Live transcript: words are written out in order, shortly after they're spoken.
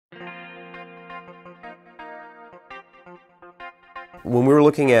When we were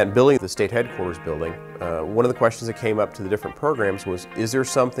looking at building the state headquarters building, one of the questions that came up to the different programs was, is there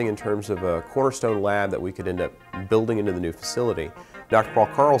something in terms of a cornerstone lab that we could end up building into the new facility? Dr. Paul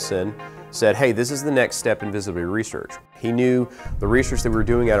Carlson said, hey, this is the next step in visibility research. He knew the research that we were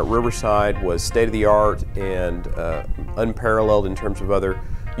doing out at Riverside was state-of-the-art and unparalleled in terms of other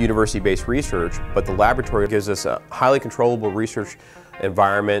university-based research, but the laboratory gives us a highly controllable research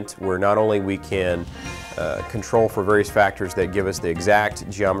environment where not only we can control for various factors that give us the exact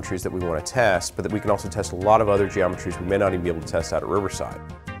geometries that we want to test, but that we can also test a lot of other geometries we may not even be able to test out at Riverside.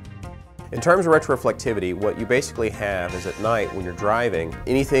 In terms of retroreflectivity, what you basically have is at night when you're driving,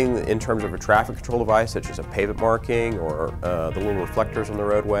 anything in terms of a traffic control device such as a pavement marking or the little reflectors on the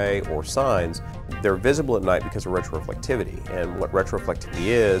roadway or signs, they're visible at night because of retroreflectivity. And what retroreflectivity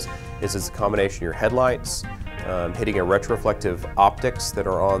is it's a combination of your headlights hitting a retroreflective optics that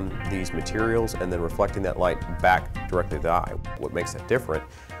are on these materials and then reflecting that light back directly to the eye. What makes that different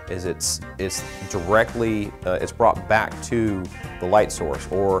is it's brought back to the light source,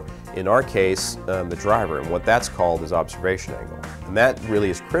 or in our case, the driver, and what that's called is observation angle. And that really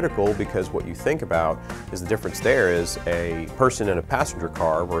is critical because what you think about is the difference there is a person in a passenger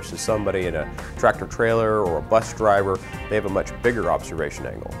car versus somebody in a tractor trailer or a bus driver. They have a much bigger observation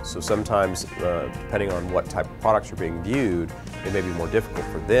angle. So sometimes, depending on what type of products are being viewed, it may be more difficult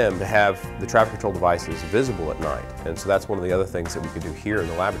for them to have the traffic control devices visible at night. And so that's one of the other things that we can do here in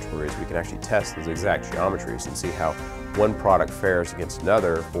the laboratory is we can actually test those exact geometries and see how one product fares against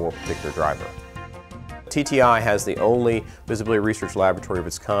another for a particular driver. TTI has the only visibility research laboratory of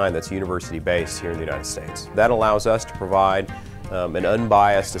its kind that's university-based here in the United States. That allows us to provide an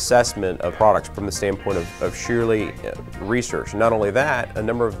unbiased assessment of products from the standpoint of sheerly research. Not only that, a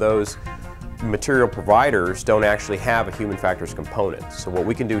number of those material providers don't actually have a human factors component. So what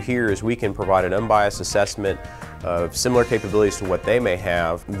we can do here is we can provide an unbiased assessment of similar capabilities to what they may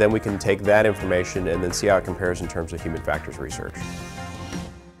have. Then we can take that information and then see how it compares in terms of human factors research.